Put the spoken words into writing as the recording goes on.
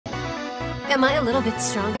Am I a little bit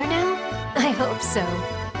stronger now? I hope so.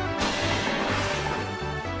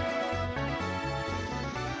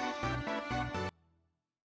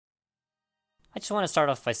 I just want to start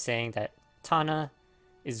off by saying that Tana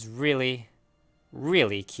is really,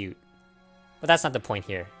 really cute. But that's not the point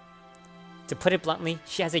here. To put it bluntly,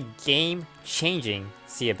 she has a game-changing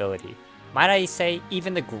C ability. Might I say,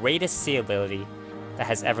 even the greatest C ability that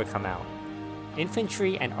has ever come out.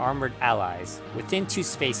 Infantry and armored allies within 2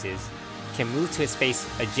 spaces can move to a space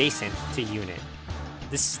adjacent to unit.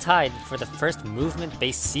 This is tied for the first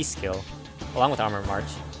movement-based C skill, along with Armored March,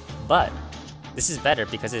 but this is better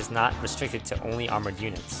because it is not restricted to only armored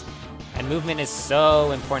units. And movement is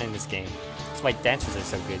so important in this game, that's why dancers are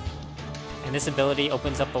so good. And this ability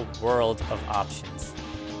opens up a world of options.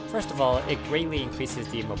 First of all, it greatly increases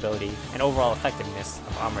the mobility and overall effectiveness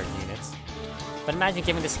of armored units. But imagine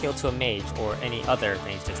giving the skill to a mage or any other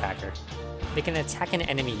ranged attacker. They can attack an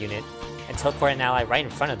enemy unit and teleport an ally right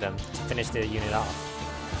in front of them to finish the unit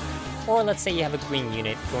off. Or let's say you have a green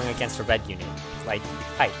unit going against a red unit, like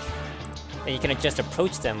Pike. Then you can just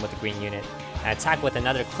approach them with a green unit and attack with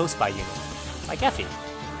another close by unit, like Effie.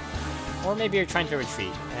 Or maybe you're trying to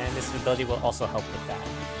retreat, and this ability will also help with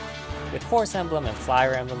that. With Horse Emblem and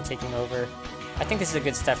Flyer Emblem taking over, I think this is a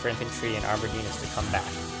good step for infantry and armored units to come back.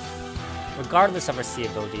 Regardless of her C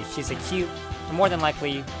ability, she's a cute, and more than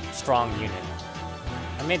likely, strong unit.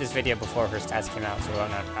 I made this video before her stats came out, so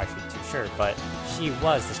I'm not actually too sure, but she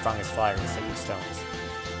was the strongest flyer in Sacred Stones.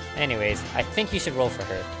 Anyways, I think you should roll for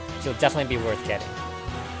her. She'll definitely be worth getting.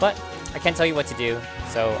 But I can't tell you what to do,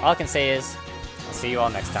 so all I can say is, I'll see you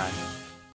all next time.